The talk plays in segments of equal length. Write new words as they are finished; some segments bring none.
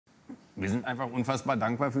wir sind einfach unfassbar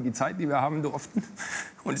dankbar für die Zeit, die wir haben durften.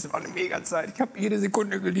 Und es war eine mega Zeit. Ich habe jede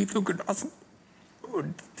Sekunde geliebt und genossen.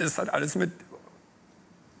 Und das hat alles mit...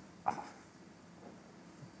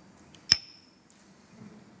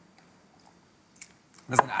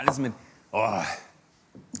 Das hat alles mit... Oh,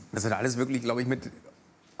 das hat alles wirklich, glaube ich, mit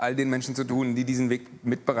all den Menschen zu tun, die diesen Weg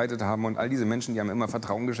mitbereitet haben. Und all diese Menschen, die einem immer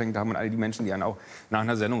Vertrauen geschenkt haben. Und all die Menschen, die einem auch nach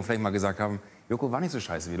einer Sendung vielleicht mal gesagt haben, Joko, war nicht so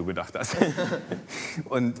scheiße, wie du gedacht hast.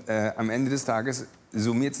 Und am Ende des Tages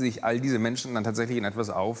summiert sich all diese Menschen dann tatsächlich in etwas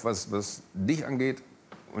auf, was dich angeht.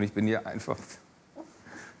 Und ich bin hier einfach...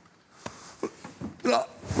 Ja.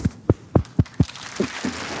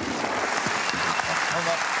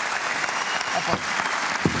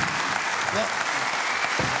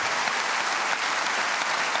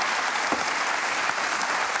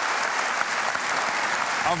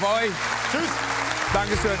 Auf euch. Tschüss.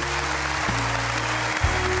 Dankeschön.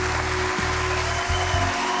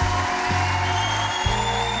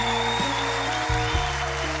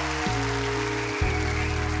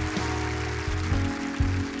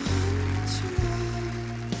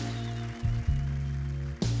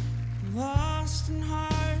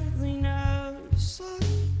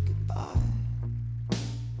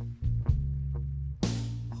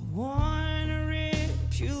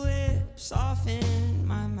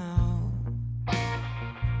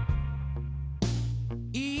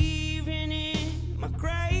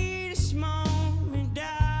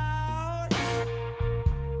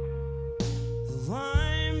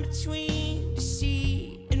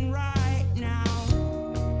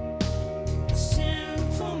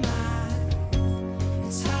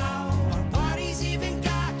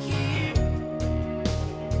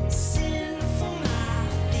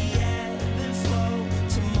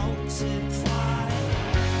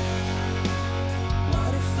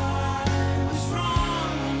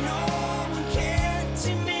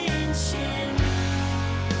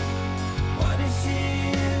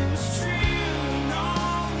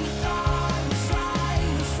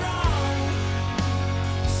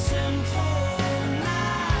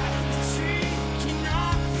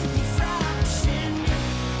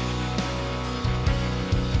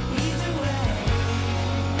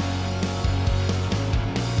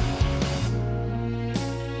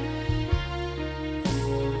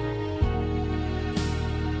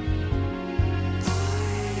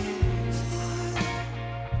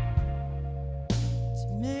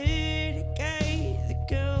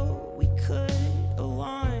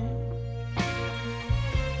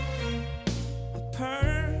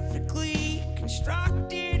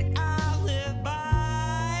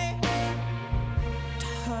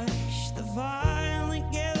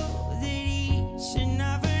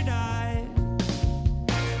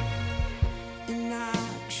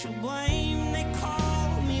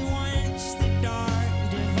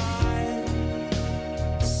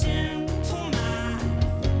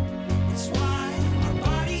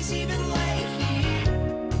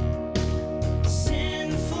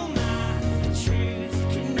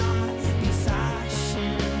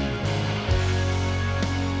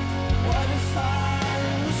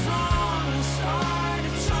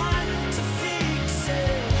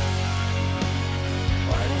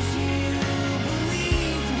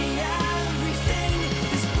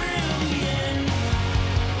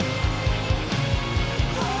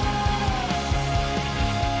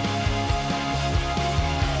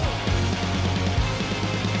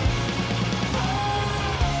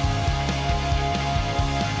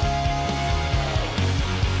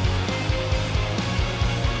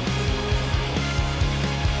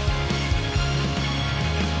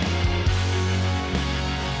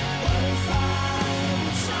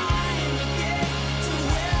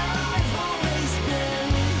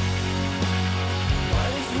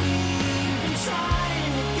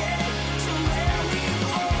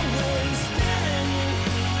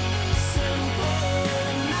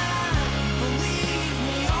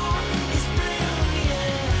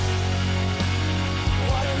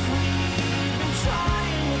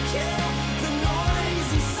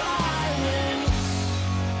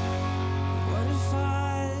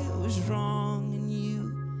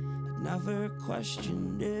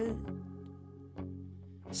 questioned it.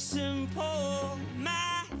 Simple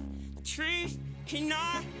math, the truth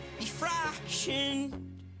cannot be fractioned.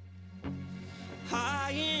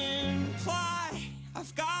 I imply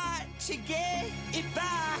I've got to get it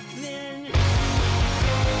back then.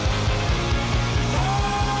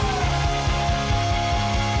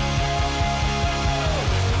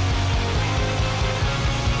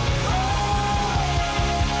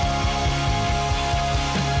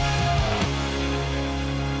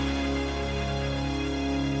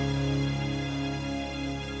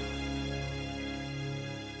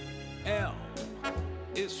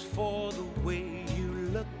 is for the way you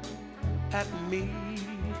look at me.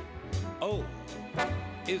 O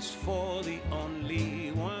is for the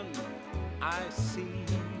only one I see.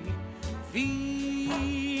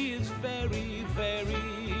 V is very,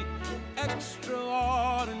 very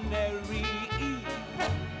extraordinary. E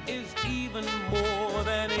is even more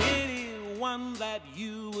than anyone that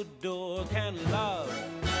you adore can love.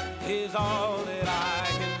 Is all that I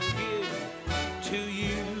can give to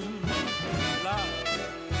you. Love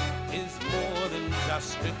is more than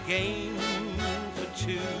just a game for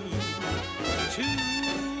two. Two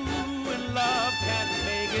in love can't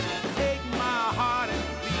make it. Take my heart and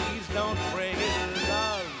please don't break it.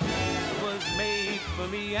 Love was made for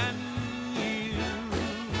me and you.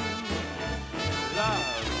 Love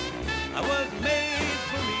was made